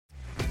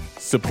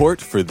Support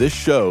for this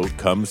show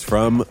comes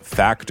from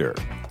Factor.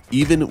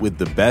 Even with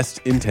the best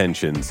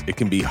intentions, it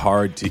can be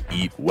hard to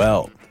eat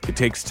well. It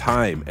takes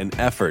time and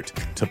effort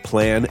to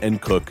plan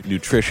and cook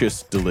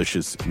nutritious,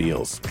 delicious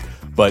meals.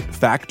 But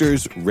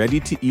Factor's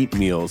ready-to-eat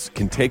meals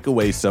can take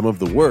away some of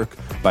the work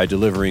by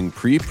delivering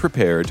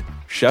pre-prepared,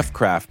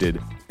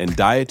 chef-crafted, and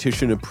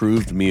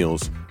dietitian-approved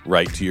meals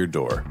right to your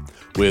door.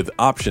 With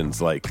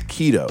options like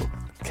keto,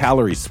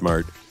 calorie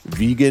smart,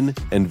 vegan,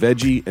 and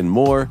veggie, and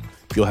more,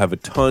 you'll have a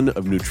ton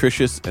of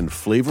nutritious and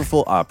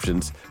flavorful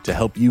options to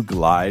help you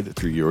glide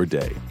through your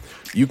day.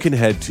 You can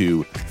head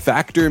to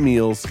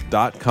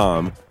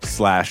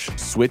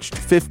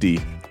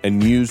factormeals.com/switched50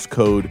 and use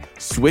code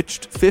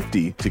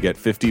SWITCHED50 to get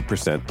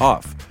 50%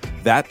 off.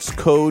 That's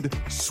code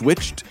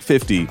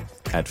SWITCHED50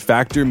 at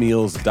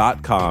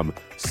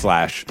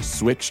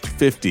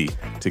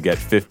factormeals.com/switched50 to get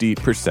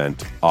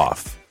 50%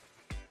 off.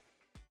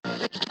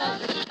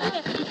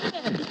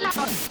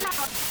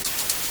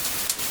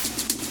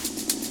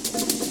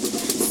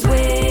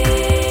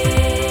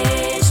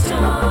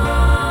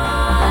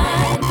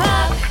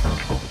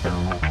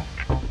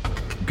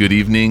 Good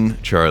evening,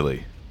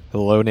 Charlie.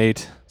 Hello,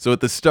 Nate. So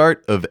at the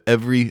start of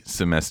every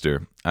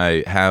semester,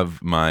 I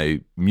have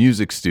my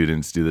music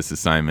students do this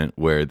assignment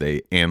where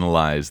they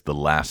analyze the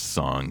last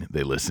song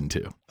they listened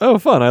to. Oh,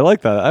 fun. I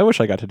like that. I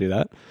wish I got to do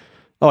that.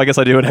 Oh, I guess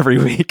I do it every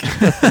week.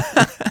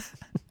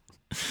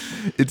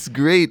 It's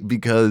great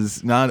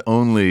because not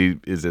only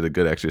is it a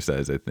good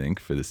exercise, I think,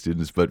 for the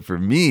students, but for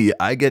me,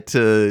 I get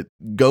to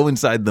go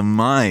inside the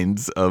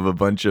minds of a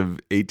bunch of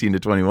 18 to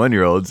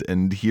 21-year-olds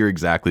and hear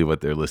exactly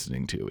what they're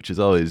listening to, which is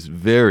always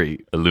very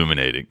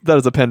illuminating. That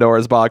is a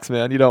Pandora's box,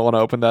 man. You don't want to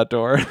open that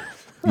door.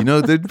 You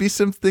know, there'd be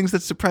some things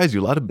that surprise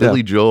you. A lot of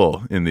Billy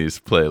Joel in these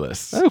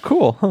playlists. Oh,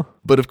 cool. Huh.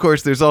 But of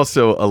course, there's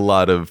also a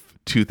lot of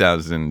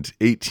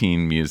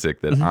 2018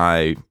 music that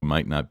I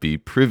might not be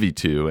privy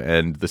to.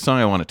 And the song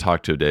I want to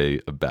talk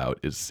today about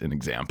is an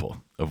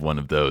example of one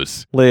of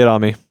those. Lay it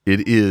on me.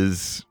 It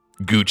is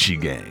Gucci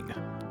Gang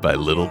by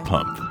Lil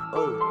Pump.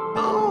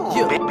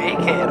 Big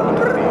head on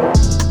the beat.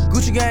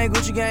 Gucci gang,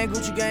 Gucci gang,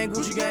 Gucci gang,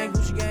 Gucci gang,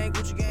 Gucci gang,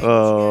 Gucci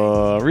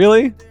gang.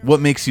 Really? What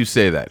makes you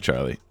say that,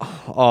 Charlie?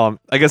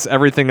 I guess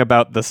everything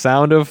about the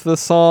sound of the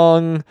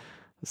song,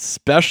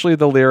 especially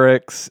the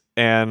lyrics,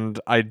 and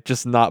I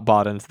just not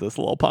bought into this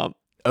Lil Pump.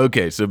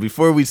 Okay, so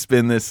before we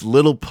spin this,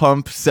 Lil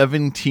Pump,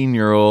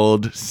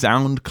 17-year-old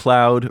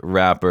SoundCloud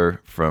rapper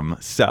from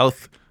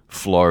South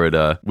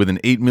Florida with an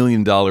 $8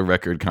 million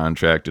record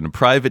contract and a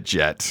private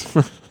jet.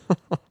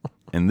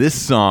 And this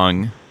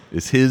song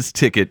is his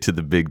ticket to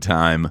the big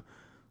time.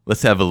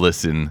 Let's have a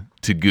listen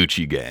to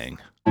Gucci Gang.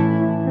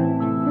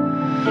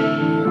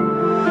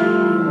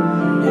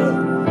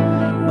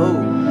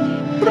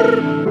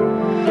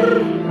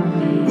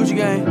 Gucci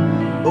gang,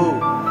 oh,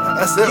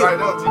 That's it right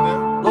now,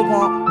 T-Man. Lil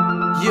Pump,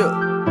 yeah.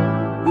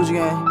 Gucci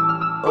gang,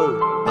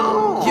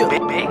 oh, yeah.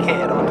 Big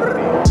head on the beat.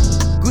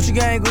 Gucci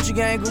gang, Gucci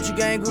gang, Gucci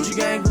gang, Gucci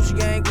gang, Gucci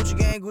gang, Gucci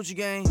gang, Gucci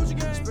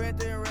gang. Spread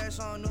their racks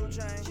on no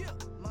chain.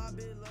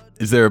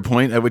 Is there a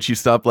point at which you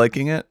stop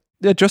liking it?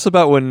 Yeah, just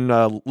about when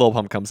Lil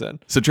Pump comes in.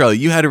 So, Charlie,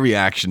 you had a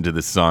reaction to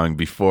this song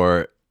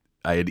before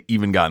I had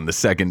even gotten the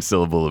second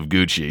syllable of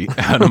Gucci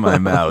out of my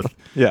mouth.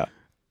 Yeah.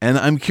 And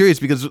I'm curious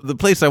because the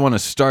place I want to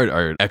start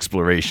our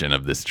exploration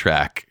of this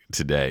track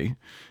today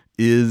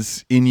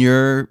is in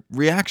your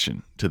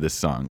reaction to this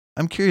song.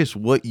 I'm curious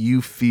what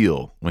you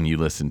feel when you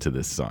listen to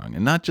this song.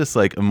 And not just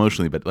like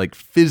emotionally, but like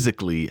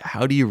physically,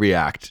 how do you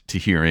react to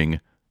hearing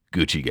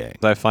Gucci Gang?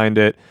 I find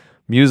it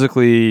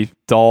musically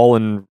dull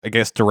and, I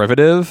guess,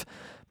 derivative,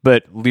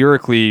 but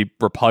lyrically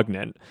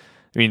repugnant.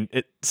 I mean,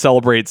 it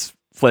celebrates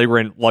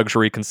flagrant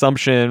luxury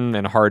consumption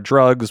and hard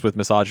drugs with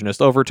misogynist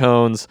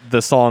overtones.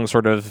 The song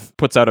sort of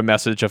puts out a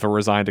message of a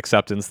resigned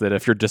acceptance that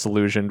if you're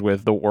disillusioned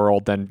with the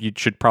world, then you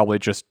should probably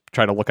just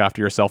try to look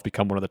after yourself,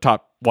 become one of the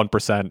top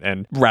 1%,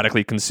 and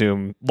radically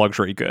consume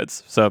luxury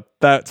goods. So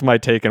that's my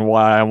take and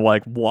why I'm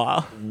like,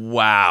 wow.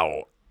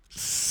 Wow.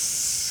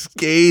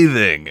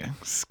 Scathing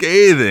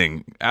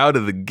out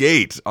of the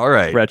gate. All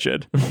right.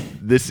 Wretched.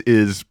 This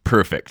is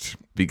perfect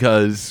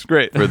because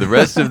Great. for the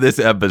rest of this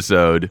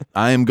episode,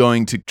 I am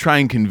going to try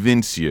and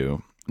convince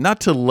you not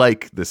to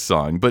like this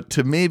song, but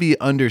to maybe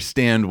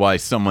understand why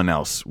someone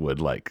else would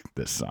like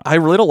this song. I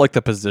really don't like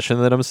the position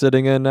that I'm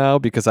sitting in now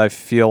because I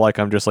feel like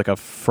I'm just like a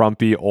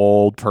frumpy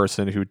old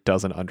person who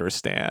doesn't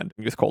understand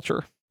youth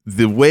culture.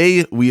 The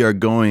way we are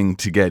going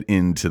to get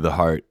into the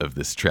heart of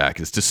this track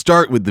is to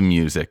start with the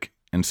music.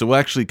 And so we'll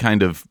actually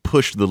kind of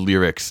push the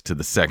lyrics to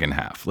the second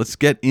half. Let's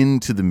get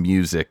into the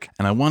music.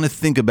 And I want to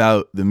think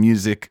about the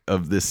music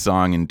of this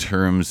song in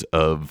terms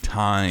of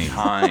time.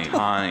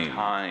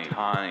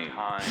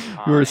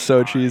 You were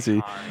so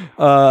cheesy.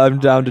 I'm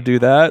down to do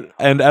that.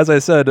 And as I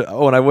said,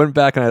 when I went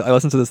back and I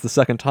listened to this the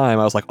second time,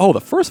 I was like, oh,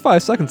 the first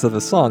 5 seconds of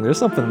the song, there's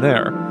something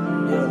there.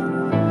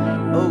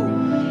 Yeah. Oh.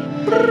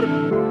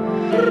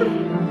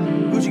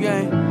 Gucci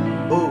gang.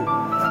 Oh.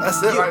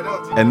 That's it right now,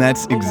 T-Man. And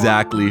that's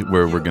exactly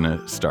where we're going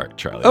to start,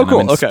 Charlie. Oh, And cool.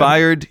 I'm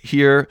inspired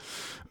here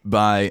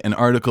by an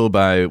article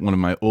by one of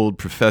my old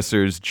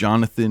professors,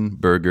 Jonathan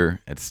Berger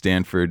at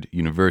Stanford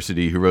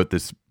University, who wrote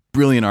this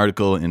brilliant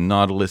article in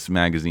Nautilus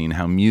magazine,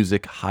 How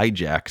Music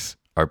Hijacks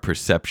Our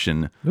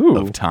Perception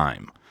of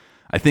Time.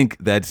 I think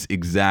that's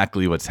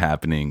exactly what's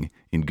happening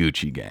in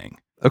Gucci Gang.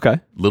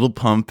 Okay. Lil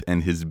Pump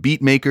and his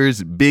beat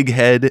makers, Big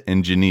Head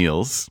and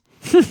Janelles,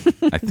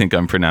 I think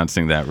I'm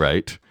pronouncing that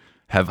right,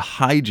 have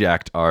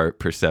hijacked our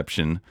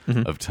perception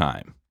of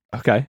time.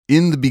 Okay.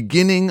 In the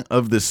beginning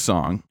of this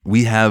song,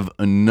 we have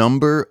a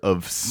number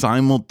of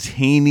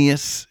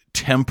simultaneous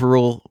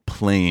temporal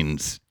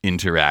planes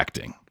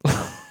interacting.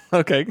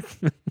 Okay.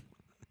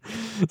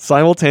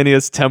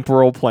 Simultaneous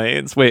temporal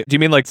planes. Wait, do you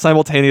mean like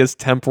simultaneous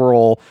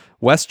temporal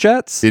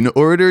WestJets? In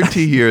order to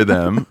hear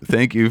them,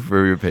 thank you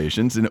for your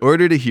patience. In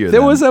order to hear There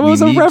them, was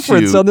a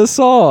reference on the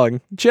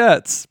song.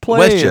 Jets,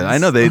 planes. WestJet. I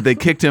know they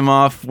kicked him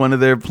off one of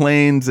their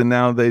planes, and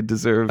now they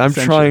deserve. I'm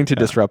censure. trying to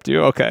disrupt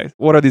you. Okay.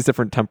 What are these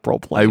different temporal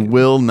I planes?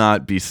 will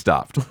not be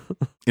stopped.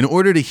 In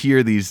order to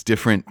hear these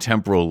different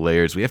temporal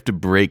layers, we have to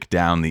break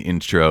down the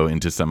intro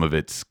into some of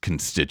its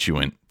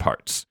constituent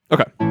parts.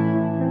 Okay.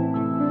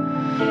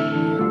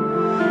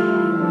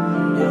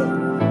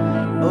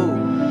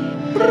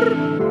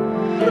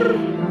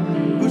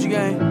 Gucci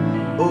Gang.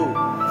 Oh.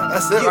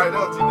 That's it right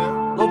now,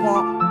 T-Dub. Lil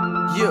Pump.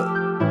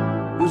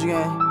 Yeah. Gucci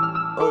Gang.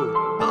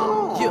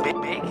 Oh. Yeah.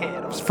 Big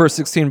head. First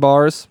 16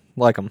 bars,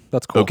 like them.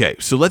 That's cool. Okay,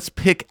 so let's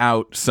pick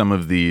out some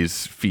of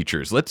these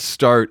features. Let's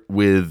start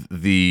with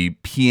the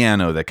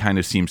piano that kind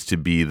of seems to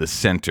be the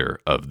center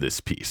of this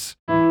piece.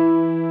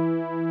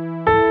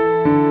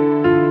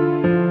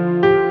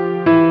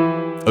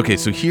 Okay,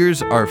 so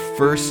here's our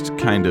first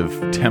kind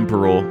of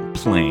temporal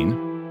plane.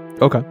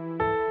 Okay.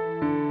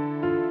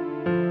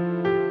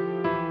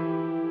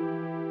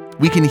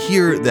 We can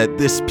hear that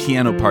this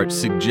piano part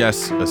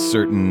suggests a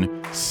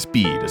certain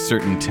speed, a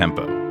certain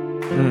tempo.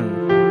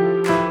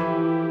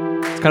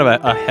 It's kind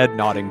of a head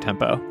nodding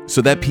tempo.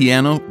 So that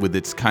piano with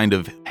its kind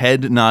of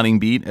head nodding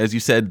beat, as you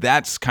said,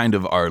 that's kind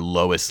of our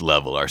lowest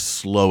level, our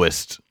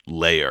slowest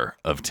layer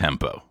of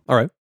tempo. All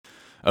right.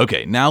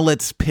 Okay, now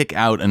let's pick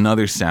out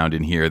another sound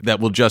in here that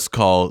we'll just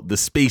call the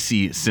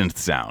spacey synth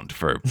sound,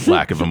 for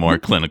lack of a more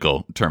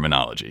clinical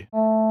terminology.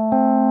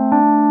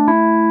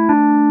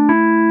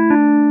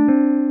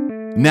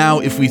 Now,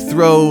 if we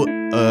throw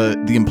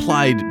the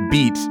implied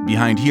beat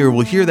behind here,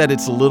 we'll hear that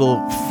it's a little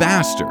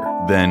faster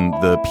than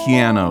the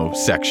piano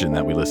section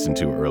that we listened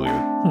to earlier.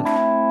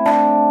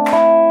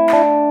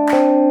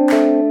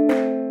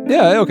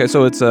 Yeah, okay,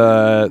 so it's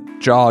a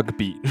jog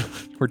beat.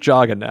 We're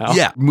jogging now.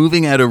 Yeah,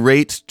 moving at a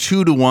rate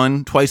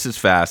 2-to-1, twice as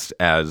fast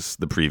as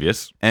the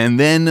previous. And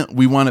then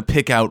we want to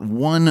pick out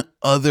one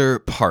other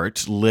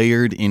part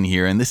layered in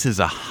here, and this is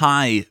a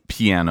high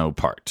piano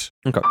part.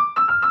 Okay.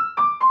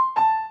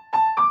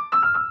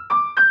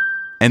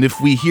 And if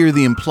we hear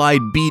the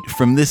implied beat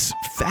from this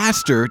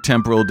faster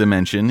temporal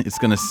dimension, it's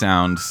going to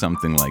sound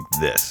something like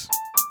this.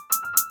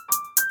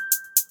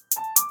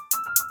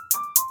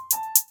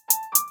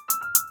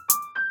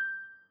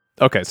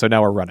 Okay, so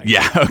now we're running.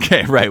 Yeah,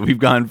 okay, right. We've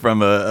gone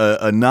from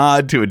a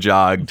nod to a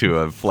jog to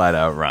a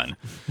flat-out run.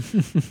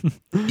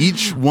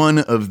 Each one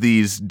of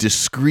these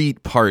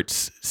discrete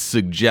parts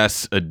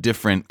suggests a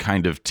different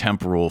kind of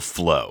temporal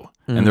flow.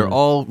 And they're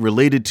all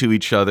related to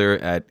each other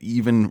at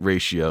even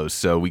ratios.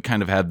 So we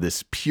kind of have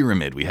this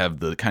pyramid. We have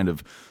the kind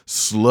of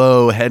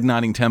slow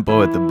head-nodding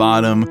tempo at the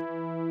bottom.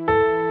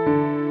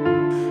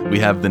 We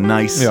have the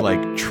nice,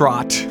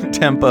 trot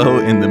tempo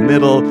in the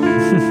middle.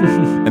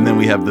 And then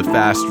we have the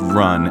fast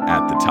run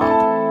at the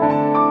top.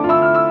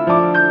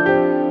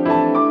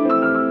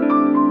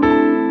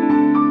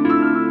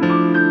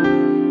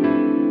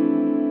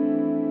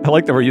 I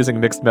like that we're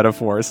using mixed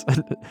metaphors.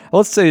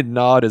 Let's say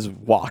nod is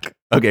walk.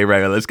 Okay,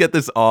 right. Let's get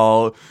this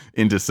all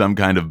into some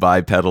kind of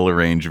bipedal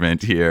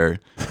arrangement here.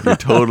 You're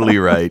totally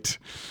right.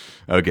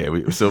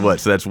 Okay, so what?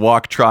 So that's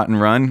walk, trot, and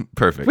run?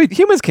 Perfect. Wait,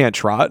 humans can't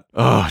trot.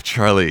 Oh,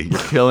 Charlie, you're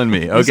killing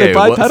me. You said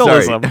Okay,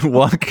 bipedalism. sorry.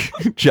 Walk,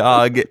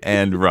 jog,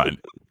 and run.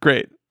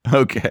 Great.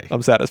 Okay.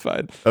 I'm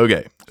satisfied.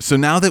 Okay, so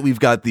now that we've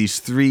got these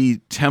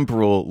three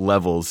temporal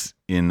levels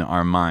in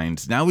our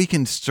minds, now we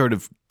can sort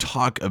of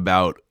talk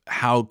about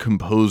how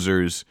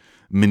composers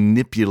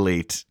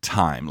manipulate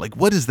time. Like,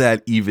 what does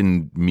that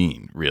even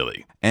mean,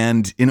 really?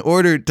 And in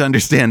order to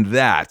understand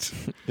that,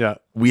 Yeah.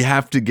 we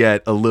have to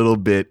get a little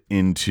bit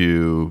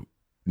into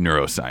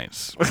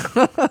neuroscience.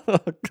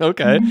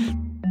 Okay.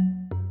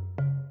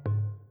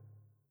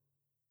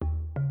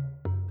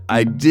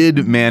 I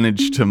did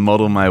manage to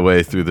muddle my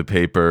way through the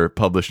paper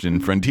published in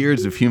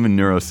Frontiers of Human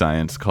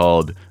Neuroscience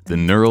called The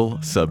Neural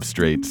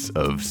Substrates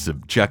of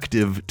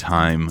Subjective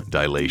Time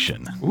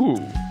Dilation. Ooh,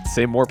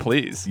 say more,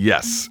 please.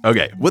 Yes.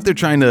 Okay. What they're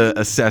trying to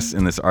assess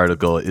in this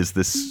article is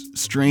this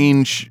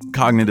strange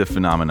cognitive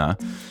phenomena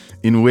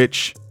in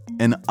which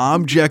an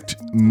object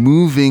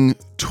moving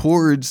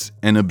towards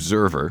an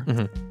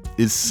observer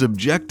is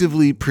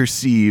subjectively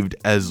perceived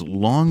as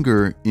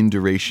longer in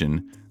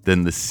duration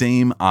than the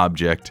same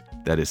object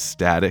that is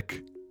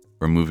static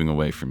or moving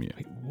away from you.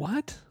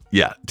 What?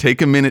 Yeah,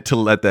 take a minute to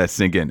let that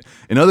sink in.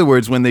 In other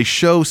words, when they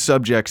show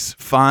subjects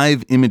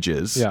 5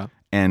 images, Yeah.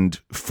 and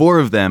 4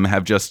 of them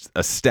have just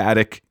a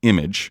static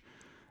image,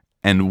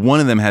 and one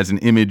of them has an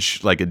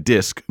image like a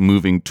disc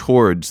moving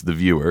towards the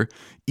viewer,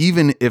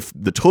 even if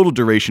the total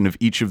duration of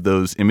each of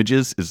those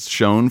images is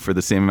shown for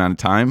the same amount of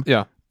time,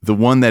 Yeah. the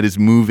one that is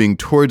moving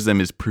towards them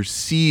is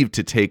perceived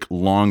to take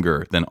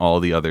longer than all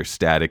the other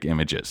static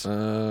images.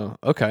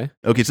 Okay.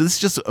 Okay, so this is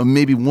just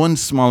maybe one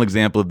small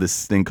example of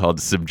this thing called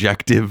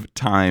subjective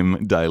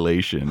time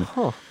dilation.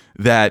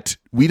 That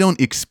we don't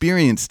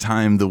experience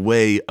time the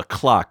way a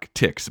clock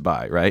ticks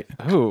by, right?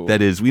 Oh.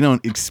 That is, we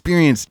don't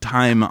experience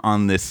time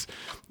on this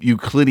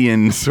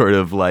Euclidean sort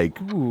of like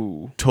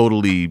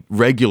totally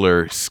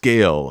regular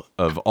scale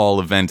of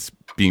all events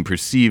being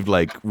perceived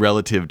like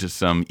relative to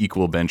some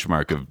equal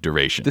benchmark of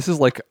duration. This is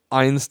like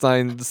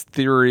Einstein's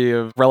theory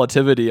of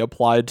relativity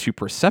applied to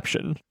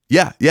perception.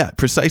 Yeah,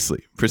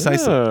 precisely.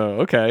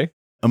 Oh, okay.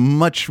 A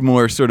much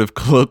more sort of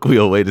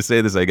colloquial way to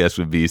say this, I guess,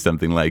 would be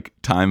something like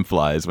time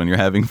flies when you're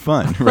having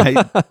fun, right?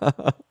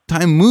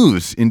 Time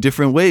moves in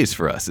different ways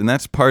for us, and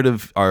that's part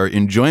of our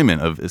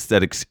enjoyment of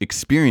aesthetic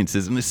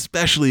experiences, and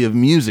especially of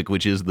music,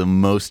 which is the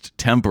most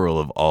temporal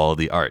of all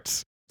the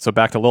arts. So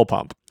back to Lil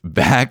Pump.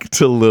 Back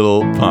to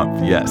Lil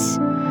Pump, yes.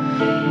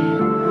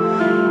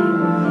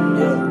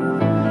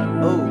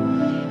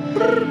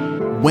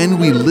 When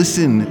we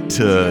listen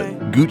to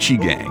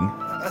Gucci Gang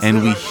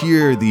and we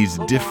hear these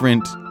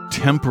different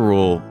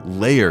temporal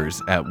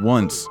layers at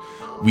once,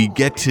 we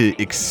get to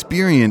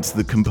experience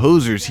the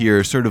composers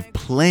here sort of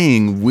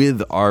playing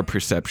with our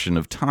perception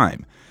of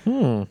time.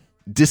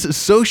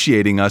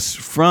 Disassociating us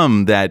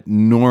from that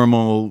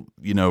normal,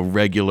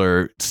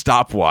 regular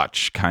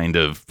stopwatch kind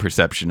of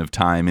perception of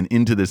time and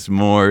into this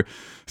more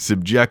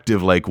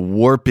subjective, like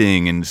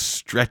warping and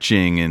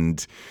stretching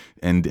and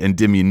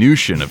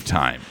diminution of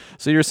time.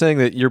 So you're saying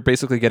that you're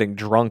basically getting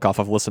drunk off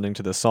of listening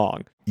to this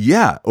song.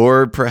 Yeah,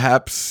 or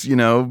perhaps,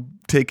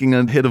 taking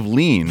a hit of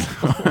lean.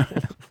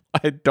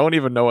 I don't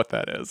even know what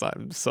that is.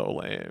 I'm so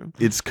lame.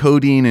 It's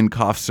codeine and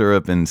cough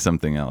syrup and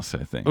something else,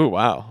 I think. Ooh,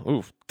 wow.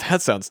 Ooh,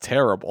 that sounds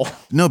terrible.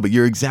 No, but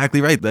you're exactly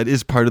right. That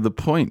is part of the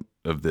point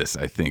of this,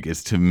 I think,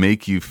 is to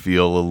make you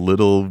feel a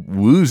little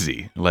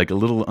woozy, like a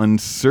little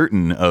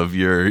uncertain of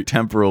your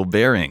temporal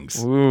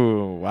bearings.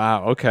 Ooh,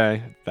 wow.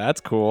 Okay.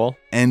 That's cool.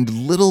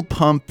 And Lil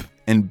Pump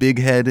and Big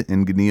Head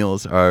and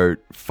Gnils are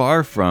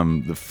far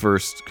from the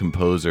first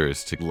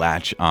composers to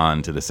latch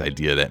on to this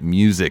idea that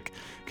music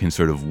can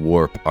sort of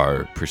warp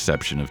our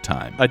perception of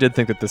time. I did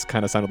think that this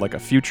kind of sounded like a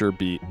future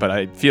beat, but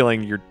I'm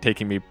feeling you're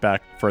taking me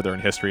back further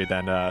in history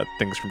than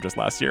things from just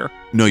last year.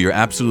 No, you're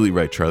absolutely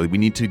right, Charlie. We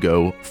need to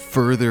go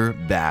further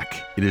back.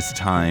 It is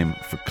time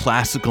for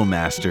classical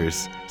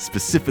masters,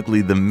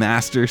 specifically the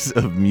masters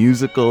of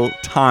musical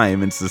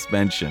time and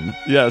suspension.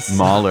 Yes.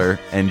 Mahler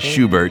and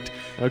Schubert.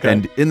 Okay.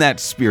 And in that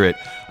spirit,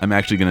 I'm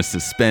actually going to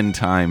suspend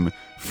time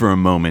for a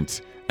moment,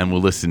 and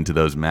we'll listen to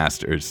those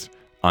masters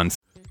on.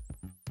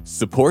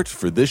 Support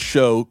for this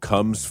show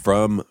comes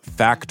from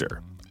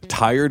Factor.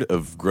 Tired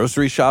of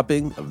grocery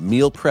shopping, of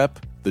meal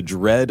prep, the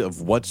dread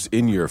of what's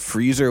in your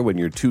freezer when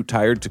you're too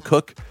tired to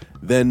cook?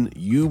 Then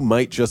you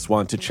might just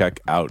want to check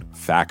out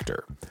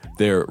Factor.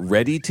 Their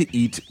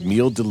ready-to-eat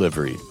meal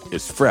delivery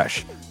is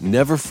fresh,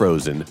 never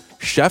frozen,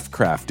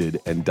 chef-crafted,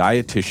 and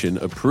dietitian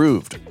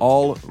approved,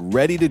 all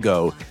ready to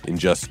go in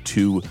just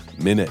 2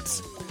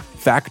 minutes.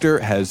 Factor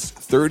has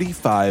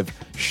 35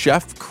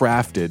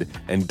 chef-crafted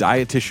and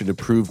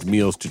dietitian-approved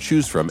meals to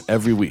choose from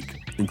every week,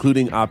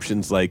 including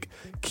options like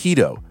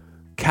keto,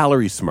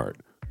 calorie smart,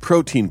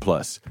 protein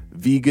plus,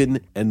 vegan,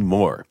 and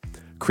more.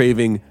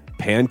 Craving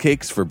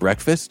pancakes for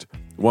breakfast?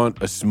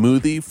 Want a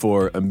smoothie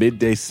for a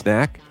midday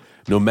snack?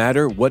 No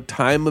matter what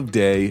time of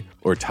day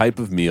or type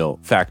of meal,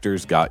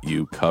 Factor's got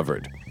you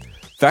covered.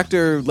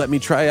 Factor let me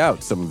try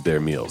out some of their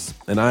meals,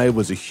 and I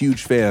was a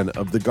huge fan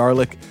of the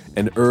garlic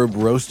and herb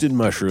roasted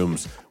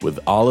mushrooms with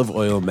olive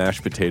oil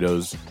mashed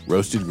potatoes,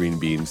 roasted green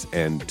beans,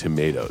 and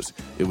tomatoes.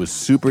 It was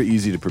super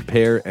easy to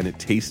prepare, and it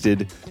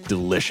tasted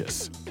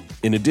delicious.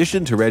 In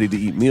addition to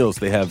ready-to-eat meals,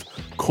 they have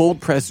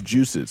cold-pressed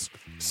juices,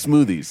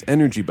 smoothies,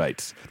 energy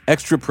bites,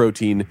 extra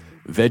protein,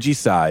 veggie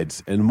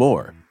sides, and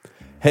more.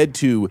 Head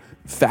to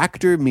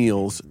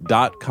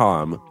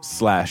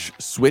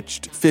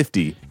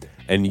factormeals.com/switched50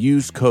 and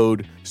use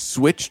code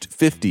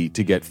SWITCHED50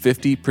 to get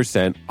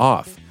 50%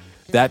 off.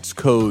 That's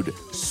code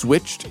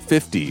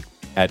SWITCHED50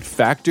 at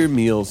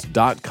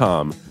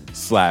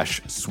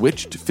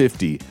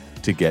factormeals.com/switched50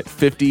 to get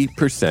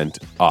 50%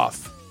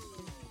 off.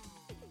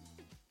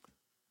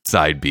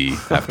 Side B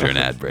after an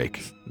ad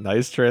break.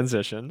 Nice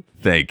transition.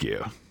 Thank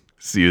you.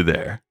 See you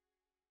there.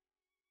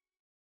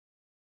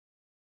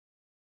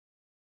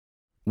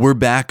 We're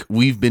back.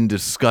 We've been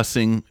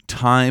discussing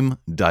time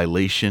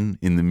dilation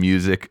in the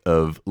music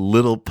of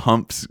Lil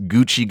Pump's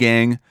Gucci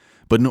Gang.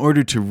 But in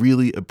order to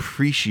really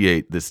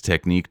appreciate this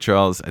technique,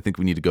 Charles, I think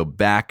we need to go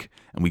back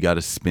and we got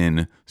to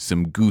spin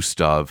some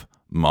Gustav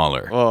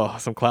Mahler. Oh,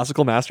 some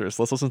classical masters.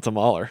 Let's listen to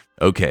Mahler.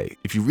 Okay,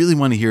 if you really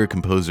want to hear a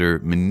composer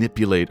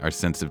manipulate our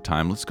sense of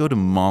time, let's go to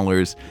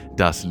Mahler's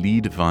Das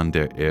Lied von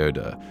der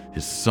Erde,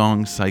 his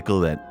song cycle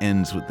that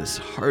ends with this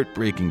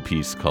heartbreaking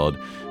piece called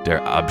Der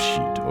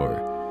Abschied,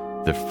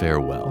 or The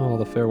Farewell. Oh,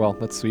 the farewell.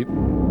 That's sweet.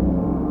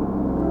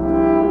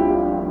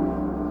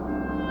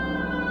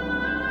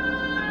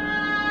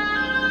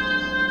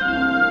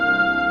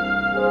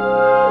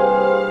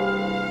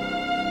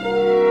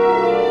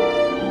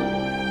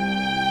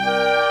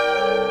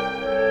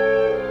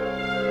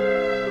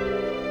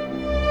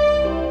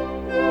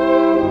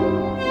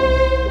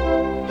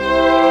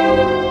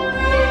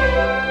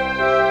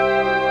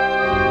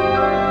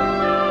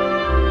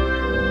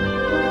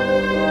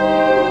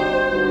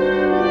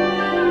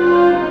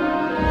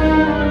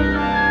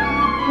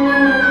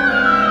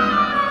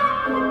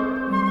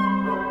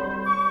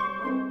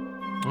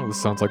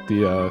 Sounds like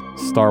the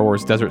Star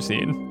Wars desert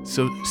scene.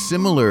 So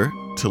similar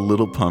to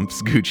Little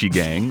Pump's Gucci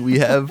Gang, we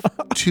have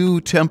two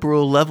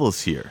temporal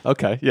levels here.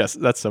 Okay, yes,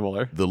 that's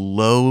similar. The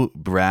low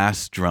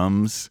brass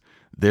drums,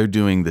 they're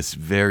doing this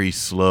very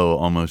slow,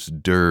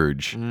 almost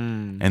dirge.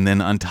 And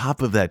then on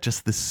top of that,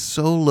 just this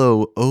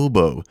solo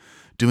oboe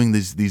doing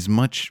these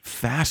much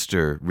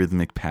faster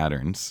rhythmic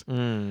patterns.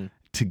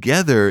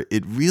 Together,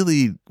 it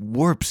really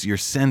warps your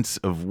sense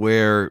of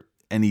where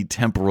any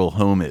temporal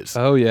home is.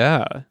 Oh,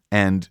 yeah.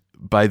 And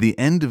by the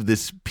end of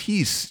this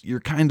piece, you're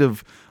kind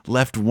of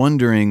left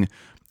wondering,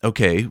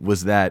 okay,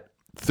 was that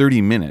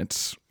 30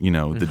 minutes,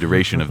 the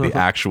duration of the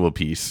actual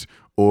piece,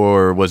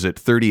 or was it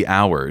 30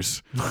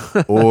 hours,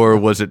 or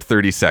was it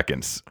 30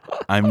 seconds?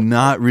 I'm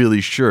not really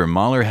sure.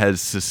 Mahler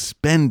has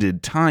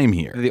suspended time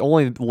here. The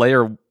only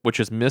layer which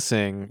is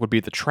missing would be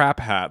the trap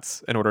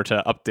hats in order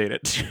to update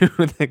it to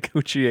the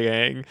Gucci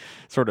Gang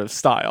sort of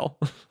style.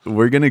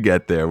 We're going to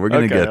get there.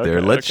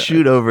 Let's okay.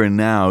 shoot over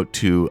now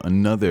to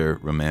another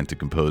romantic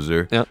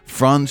composer,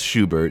 Franz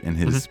Schubert and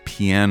his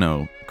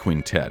piano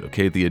quintet.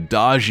 Okay, the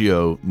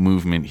Adagio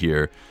movement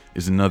here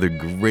is another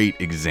great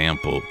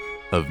example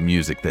of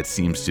music that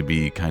seems to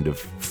be kind of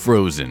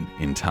frozen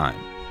in time.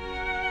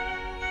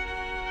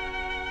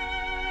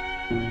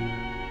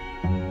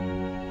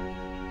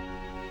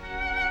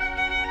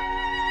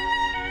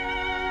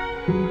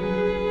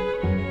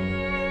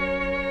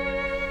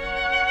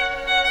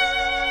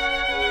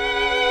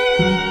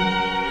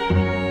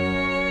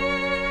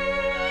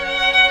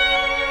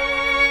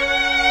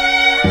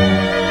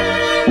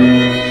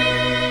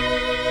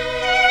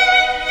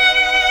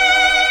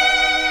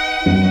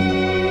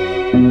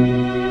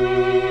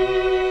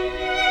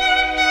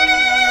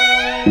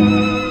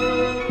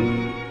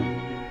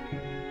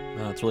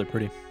 It's really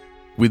pretty.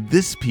 With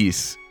this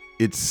piece,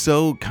 it's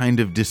so kind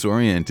of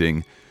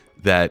disorienting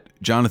that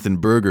Jonathan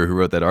Berger, who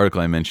wrote that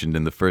article I mentioned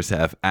in the first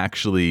half,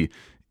 actually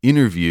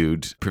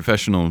interviewed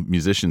professional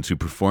musicians who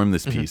performed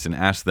this piece and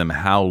asked them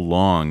how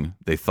long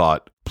they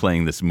thought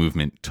playing this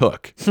movement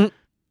took.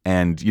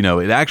 And,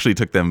 it actually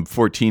took them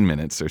 14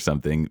 minutes or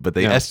something, but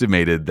they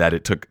estimated that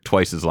it took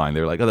twice as long.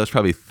 They were like, oh, that's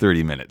probably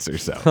 30 minutes or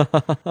so.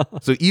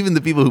 So even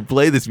the people who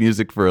play this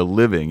music for a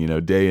living,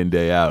 day in,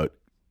 day out,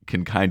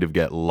 can kind of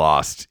get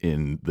lost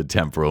in the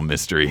temporal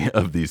mystery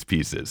of these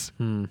pieces.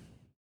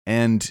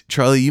 And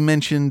Charlie, you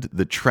mentioned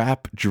the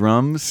trap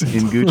drums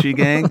in Gucci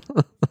Gang.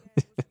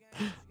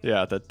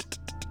 Yeah,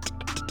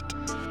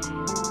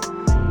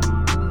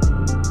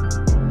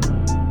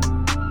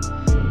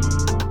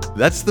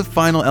 That's the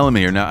final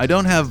element here. Now, I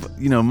don't have,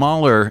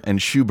 Mahler and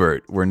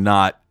Schubert were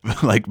not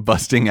like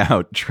busting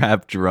out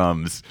trap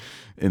drums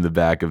in the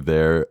back of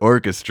their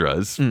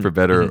orchestras, for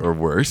better or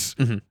worse.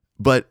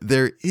 But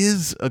there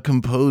is a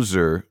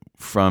composer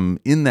from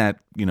in that,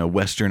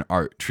 Western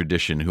art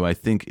tradition who I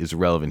think is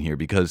relevant here,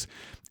 because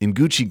in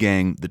Gucci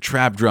Gang, the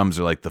trap drums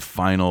are like the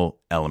final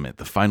element,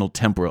 the final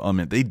temporal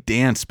element. They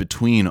dance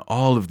between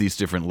all of these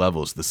different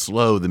levels, the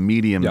slow, the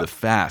medium, the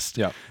fast.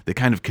 They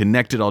kind of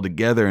connect it all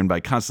together, and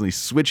by constantly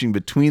switching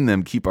between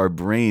them, keep our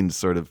brains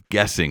sort of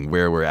guessing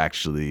where we're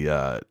actually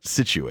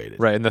situated.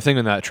 Right, and the thing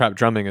in that trap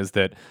drumming is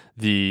that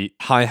the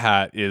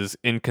hi-hat is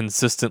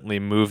inconsistently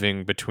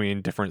moving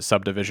between different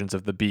subdivisions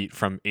of the beat,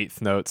 from 8th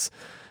notes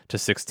to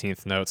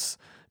 16th notes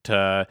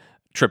to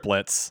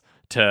triplets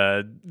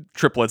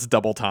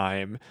double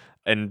time,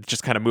 and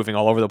just kind of moving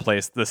all over the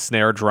place. The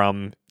snare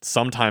drum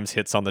sometimes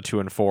hits on the 2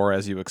 and 4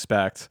 as you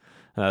expect,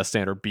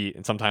 standard beat,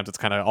 and sometimes it's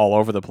kind of all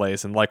over the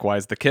place. And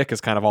likewise, the kick is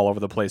kind of all over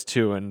the place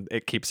too, and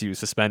it keeps you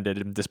suspended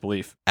in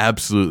disbelief.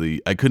 Absolutely.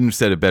 I couldn't have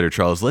said it better,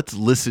 Charles. Let's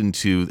listen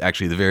to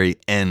actually the very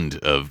end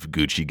of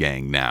Gucci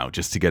Gang now,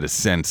 just to get a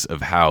sense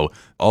of how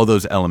all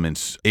those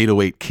elements,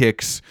 808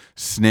 kicks,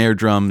 snare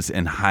drums,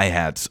 and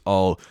hi-hats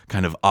all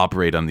kind of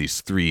operate on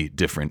these 3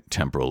 different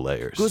temporal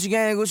layers. Gucci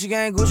Gang, Gucci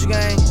Gang, Gucci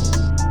Gang.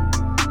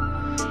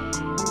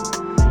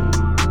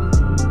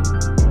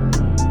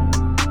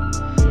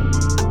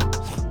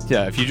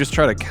 Yeah, if you just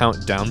try to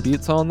count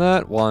downbeats on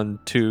that, 1,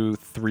 2,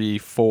 3,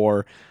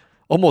 4,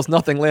 almost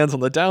nothing lands on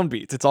the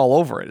downbeats. It's all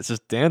over it. It's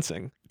just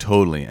dancing.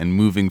 Totally. And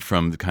moving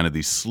from kind of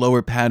these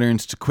slower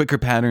patterns to quicker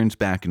patterns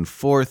back and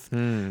forth.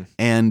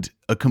 And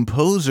a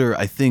composer,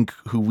 I think,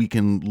 who we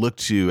can look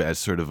to as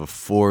sort of a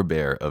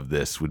forebear of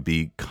this would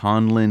be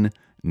Conlon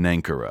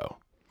Nancarrow.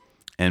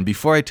 And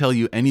before I tell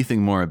you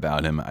anything more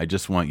about him, I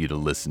just want you to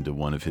listen to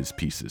one of his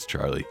pieces,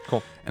 Charlie.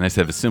 Cool. And I just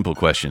have a simple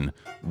question.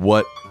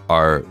 What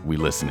are we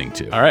listening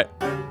to? All right.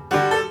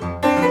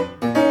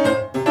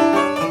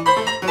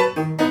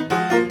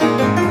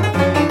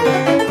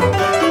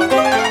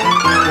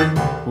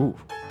 Ooh.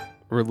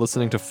 We're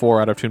listening to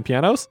 4 out-of-tune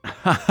pianos.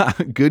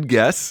 Good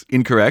guess.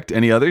 Incorrect.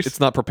 Any others? It's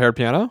not prepared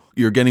piano.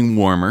 You're getting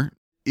warmer.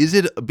 Is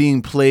it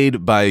being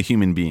played by a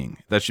human being?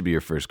 That should be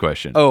your first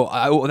question.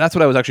 Oh, that's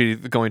what I was actually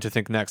going to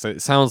think next. It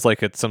sounds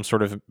like it's some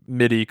sort of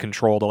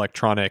MIDI-controlled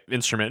electronic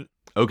instrument.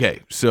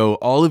 Okay, so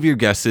all of your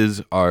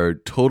guesses are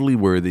totally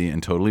worthy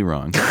and totally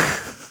wrong.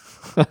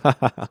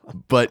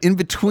 But in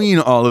between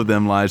all of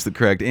them lies the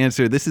correct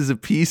answer. This is a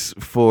piece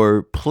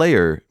for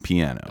player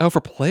piano. Oh,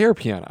 for player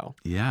piano.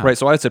 Yeah. Right,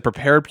 so I said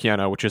prepared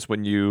piano, which is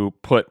when you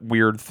put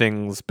weird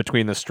things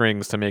between the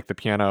strings to make the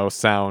piano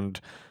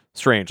sound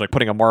strange, like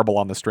putting a marble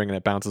on the string and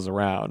it bounces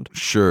around.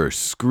 Sure,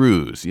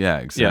 screws. Yeah,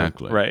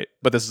 exactly. Yeah, right.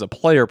 But this is a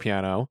player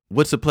piano.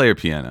 What's a player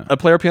piano? A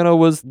player piano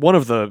was one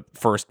of the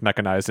first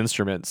mechanized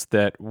instruments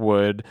that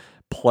would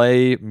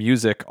play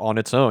music on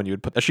its own. You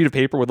would put a sheet of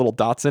paper with little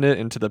dots in it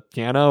into the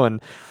piano,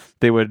 and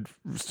they would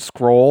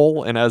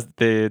scroll, and as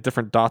the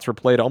different dots were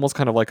played, almost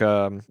kind of like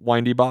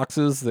windy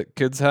boxes that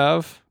kids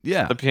have.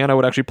 Yeah. The piano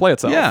would actually play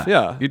itself.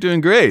 Yeah. You're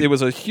doing great. It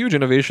was a huge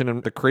innovation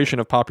in the creation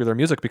of popular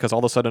music because all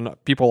of a sudden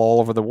people all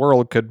over the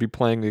world could be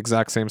playing the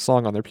exact same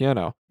song on their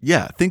piano.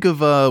 Yeah, think of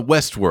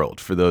Westworld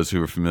for those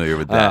who are familiar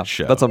with that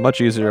show. That's a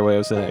much easier way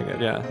of saying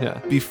it. Yeah.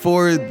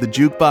 Before the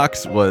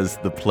jukebox was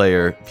the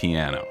player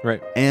piano.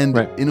 Right. And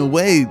Right. in a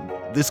way,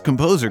 this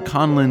composer,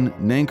 Conlon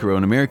Nancarrow,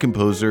 an American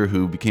composer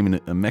who became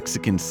a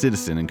Mexican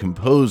citizen and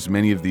composed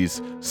many of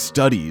these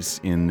studies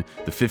in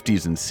the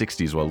 50s and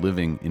 60s while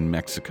living in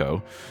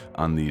Mexico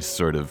on these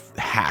sort of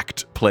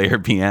hacked player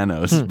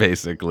pianos,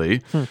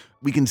 basically.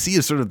 We can see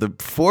as sort of the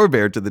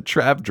forebear to the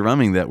trap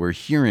drumming that we're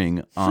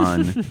hearing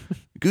on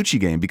Gucci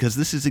Gang, because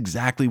this is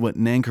exactly what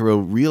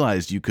Nancarrow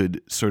realized you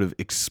could sort of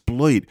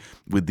exploit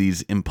with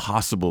these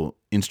impossible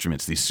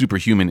instruments, these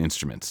superhuman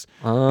instruments.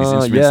 These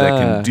instruments that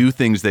can do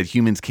things that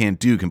humans can't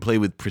do, can play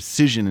with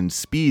precision and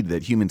speed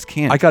that humans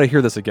can't. I got to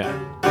hear this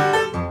again.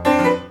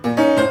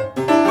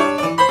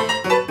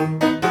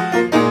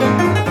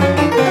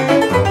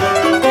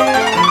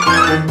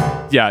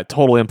 Yeah,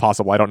 totally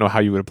impossible. I don't know how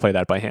you would play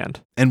that by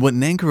hand. And what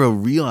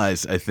Nancarrow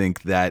realized, I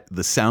think, that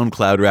the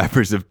SoundCloud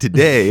rappers of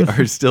today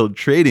are still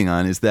trading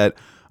on is that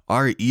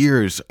our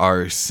ears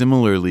are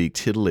similarly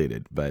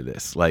titillated by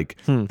this, like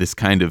this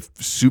kind of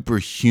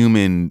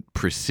superhuman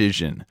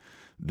precision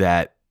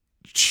that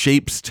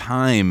shapes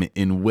time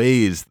in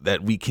ways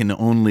that we can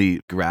only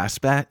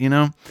grasp at, you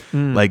know?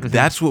 Like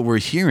that's what we're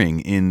hearing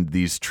in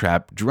these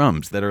trap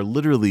drums that are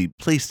literally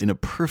placed in a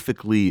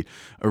perfectly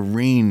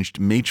arranged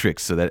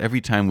matrix so that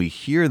every time we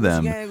hear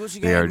them,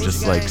 they are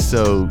just like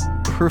so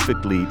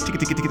perfectly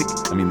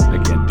I mean, I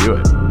can't do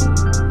it.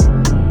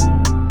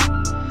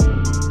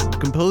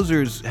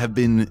 Composers have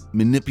been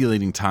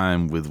manipulating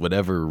time with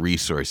whatever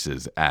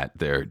resources at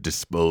their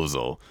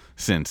disposal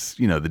since,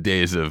 you know, the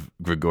days of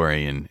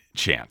Gregorian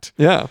chant.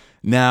 Yeah.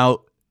 Now,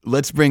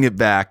 let's bring it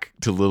back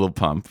to Little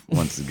Pump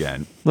once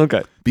again.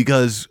 Okay.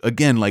 Because,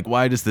 again, like,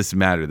 why does this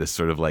matter? This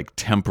sort of like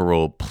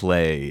temporal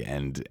play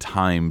and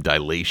time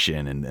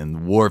dilation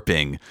and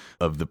warping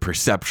of the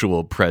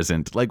perceptual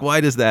present. Like, why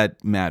does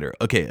that matter?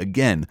 Okay,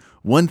 again,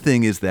 one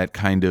thing is that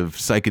kind of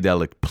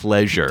psychedelic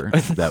pleasure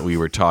that we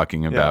were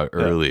talking about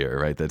earlier,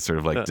 right? That sort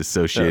of like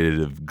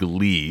dissociative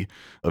glee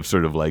of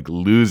sort of like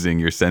losing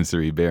your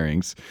sensory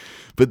bearings.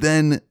 But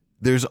then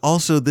there's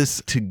also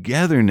this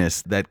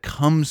togetherness that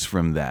comes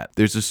from that.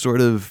 There's a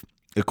sort of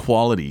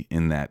equality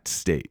in that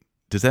state.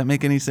 Does that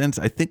make any sense?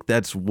 I think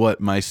that's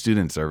what my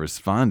students are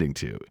responding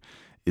to,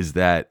 is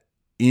that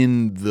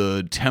in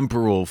the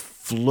temporal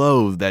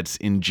flow that's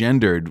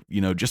engendered, you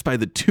know, just by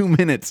the 2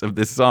 minutes of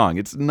this song.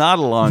 It's not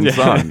a long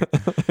song.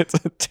 It's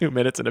 2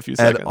 minutes and a few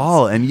seconds. At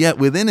all. And yet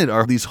within it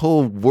are these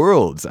whole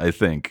worlds, I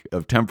think,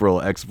 of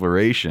temporal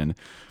exploration.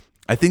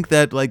 I think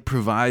that like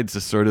provides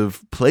a sort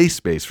of play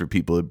space for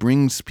people. It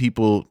brings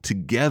people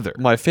together.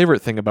 My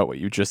favorite thing about what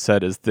you just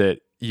said is that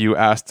you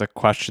asked a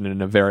question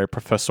in a very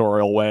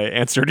professorial way,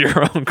 answered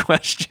your own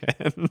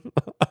question.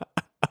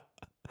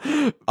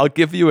 I'll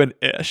give you an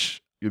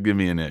ish. You'll give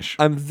me an ish.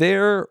 I'm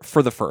there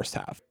for the first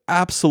half.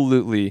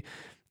 Absolutely.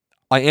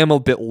 I am a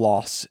bit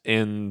lost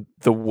in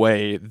the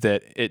way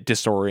that it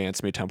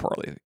disorients me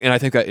temporally. And I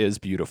think that is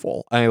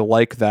beautiful. I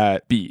like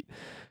that beat.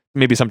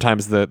 Maybe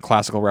sometimes the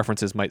classical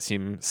references might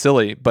seem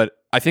silly, but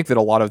I think that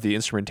a lot of the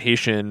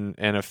instrumentation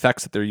and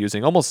effects that they're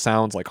using almost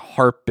sounds like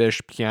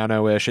harpish,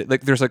 piano-ish.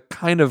 Like there's a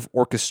kind of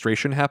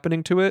orchestration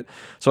happening to it.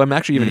 So I'm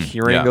actually even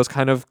hearing those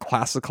kind of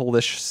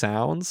classical-ish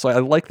sounds. So I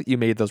like that you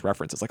made those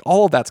references. Like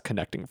all of that's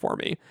connecting for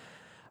me.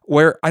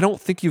 Where I don't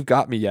think you've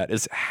got me yet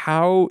is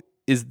how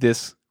is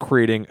this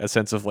creating a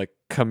sense of like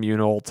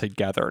communal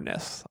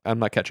togetherness. I'm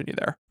not catching you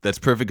there. That's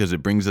perfect because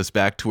it brings us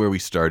back to where we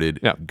started,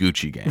 Yeah.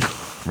 Gucci Gang,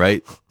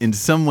 right? In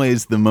some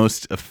ways, the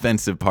most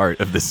offensive part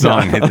of the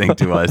song, I think,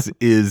 to us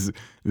is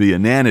the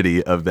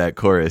inanity of that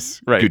chorus.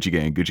 Right. Gucci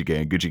Gang, Gucci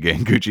Gang, Gucci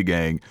Gang, Gucci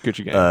Gang.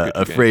 Gucci Gang, A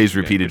Gucci Gang, phrase Gucci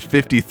Gang, repeated Gucci Gang.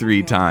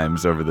 53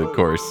 times over the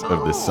course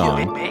of this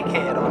song.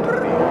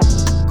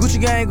 Gucci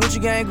gang,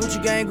 Gucci gang,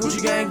 Gucci gang,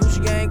 Gucci gang,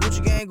 Gucci gang,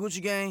 Gucci gang,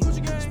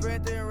 Gucci gang.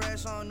 Spread their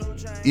racks on new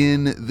chain.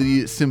 In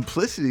the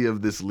simplicity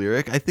of this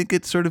lyric, I think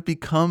it sort of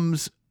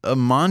becomes a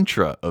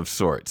mantra of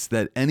sorts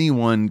that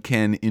anyone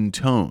can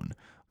intone.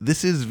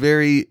 This is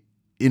very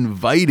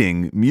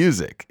inviting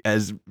music,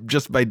 as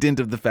just by dint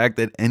of the fact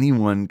that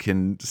anyone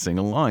can sing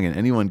along and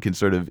anyone can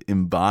sort of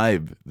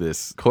imbibe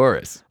this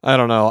chorus. I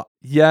don't know.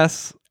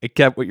 Yes, I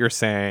get what you're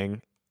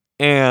saying.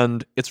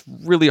 And it's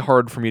really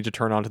hard for me to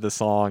turn on to this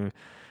song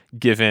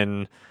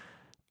given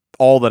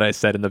all that I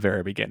said in the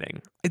very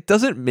beginning. It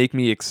doesn't make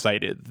me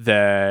excited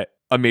that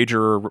a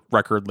major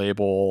record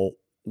label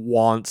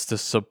wants to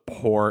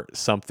support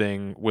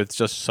something with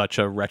just such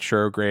a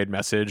retrograde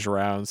message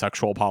around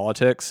sexual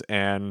politics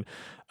and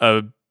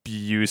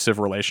abusive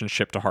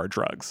relationship to hard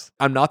drugs.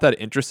 I'm not that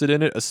interested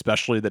in it,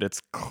 especially that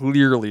it's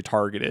clearly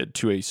targeted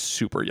to a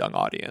super young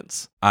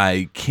audience.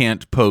 I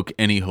can't poke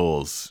any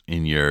holes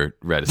in your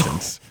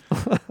reticence,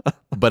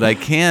 but I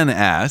can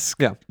ask,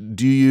 Yeah.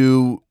 do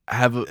you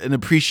have an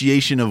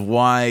appreciation of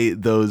why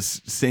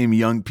those same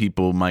young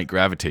people might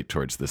gravitate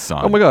towards this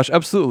song? Oh my gosh,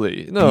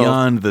 absolutely. No,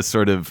 Beyond the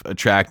sort of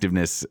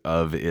attractiveness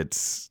of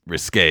its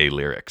risque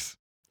lyrics.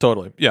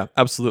 totally. Yeah,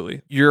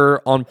 absolutely.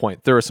 You're on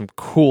point. There is some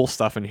cool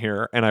stuff in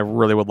here, and I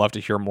really would love to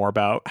hear more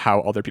about how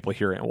other people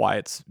hear it and why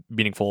it's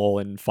meaningful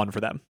and fun for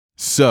them.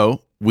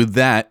 So, with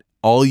that,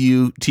 all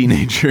you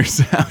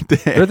teenagers out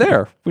there. They're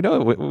there. We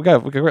know it. We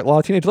got a lot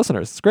of teenage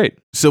listeners. It's great.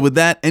 So with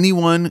that,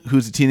 anyone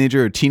who's a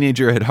teenager or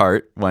teenager at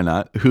heart, why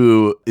not,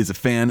 who is a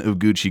fan of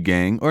Gucci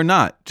Gang or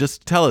not,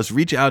 just tell us,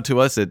 reach out to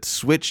us at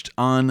Switched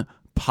On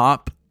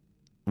Pop.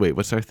 Wait,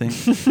 what's our thing?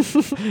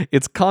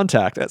 It's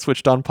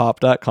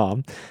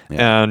contact@switchedonpop.com.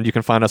 Yeah. And you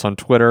can find us on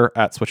Twitter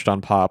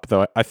 @switchedonpop,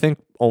 though I think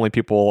only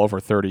people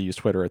over 30 use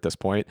Twitter at this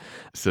point.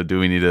 So do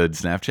we need a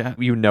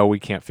Snapchat? You know we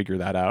can't figure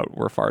that out.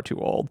 We're far too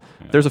old.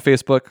 There's a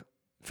Facebook,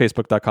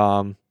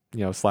 facebook.com,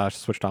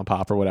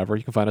 /switchedonpop or whatever.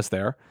 You can find us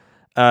there.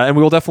 And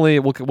we will definitely,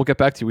 we'll get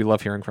back to you. We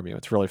love hearing from you.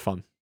 It's really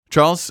fun.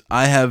 Charles,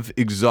 I have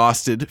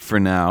exhausted for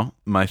now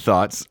my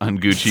thoughts on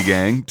Gucci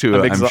Gang to,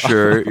 I'm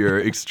sure,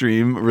 your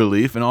extreme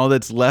relief. And all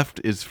that's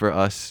left is for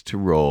us to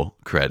roll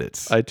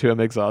credits. I too am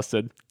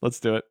exhausted.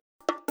 Let's do it.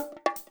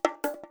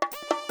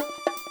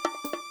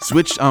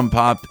 Switched on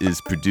Pop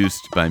is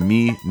produced by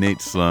me,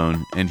 Nate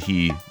Sloan, and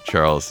he,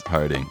 Charles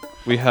Harding.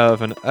 We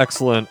have an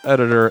excellent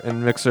editor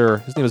and mixer.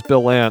 His name is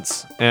Bill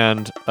Lance,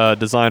 and a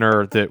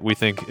designer that we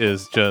think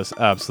is just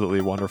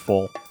absolutely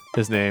wonderful.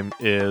 His name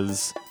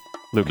is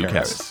Luke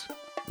Harris.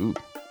 Ooh.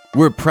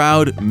 We're a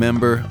proud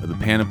member of the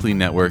Panoply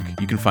Network.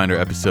 You can find our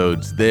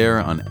episodes there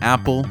on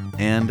Apple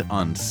and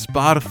on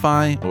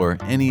Spotify or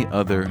any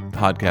other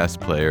podcast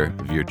player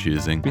of your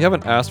choosing. We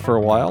haven't asked for a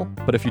while,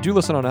 but if you do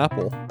listen on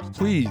Apple,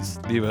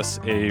 please leave us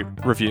a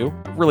review.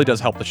 It really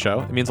does help the show.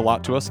 It means a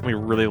lot to us, and we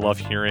really love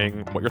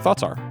hearing what your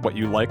thoughts are, what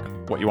you like,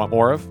 what you want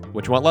more of,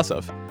 what you want less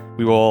of.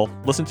 We will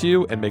listen to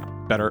you and make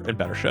better and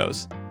better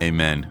shows.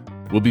 Amen.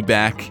 We'll be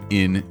back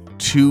in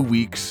 2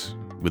 weeks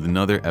with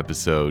another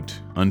episode.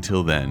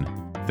 Until then,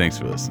 thanks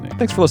for listening.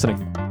 Thanks for listening.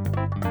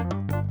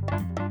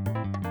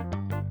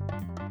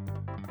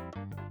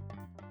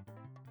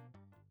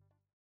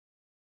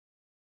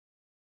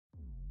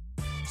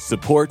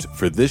 Support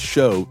for this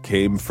show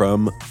came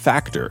from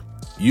Factor.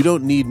 You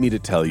don't need me to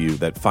tell you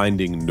that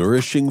finding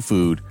nourishing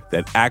food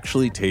that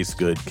actually tastes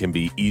good can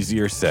be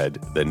easier said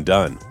than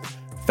done.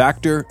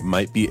 Factor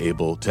might be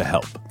able to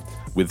help.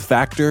 With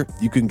Factor,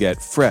 you can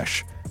get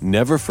fresh,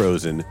 never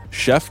frozen,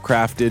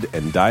 chef-crafted,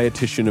 and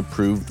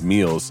dietitian-approved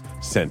meals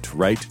sent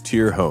right to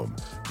your home,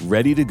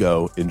 ready to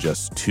go in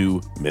just 2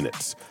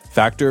 minutes.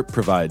 Factor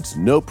provides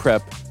no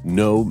prep,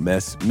 no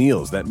mess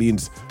meals. That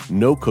means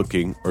no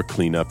cooking or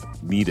cleanup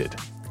needed.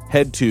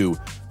 Head to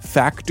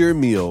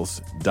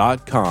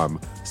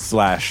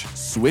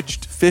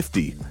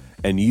factormeals.com/switched50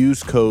 and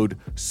use code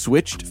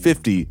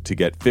SWITCHED50 to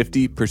get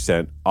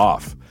 50%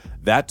 off.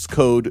 That's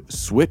code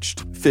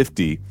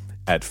SWITCHED50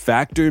 at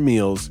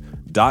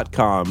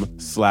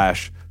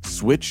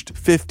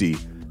factormeals.com/switched50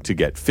 to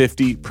get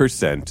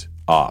 50%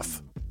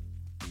 off.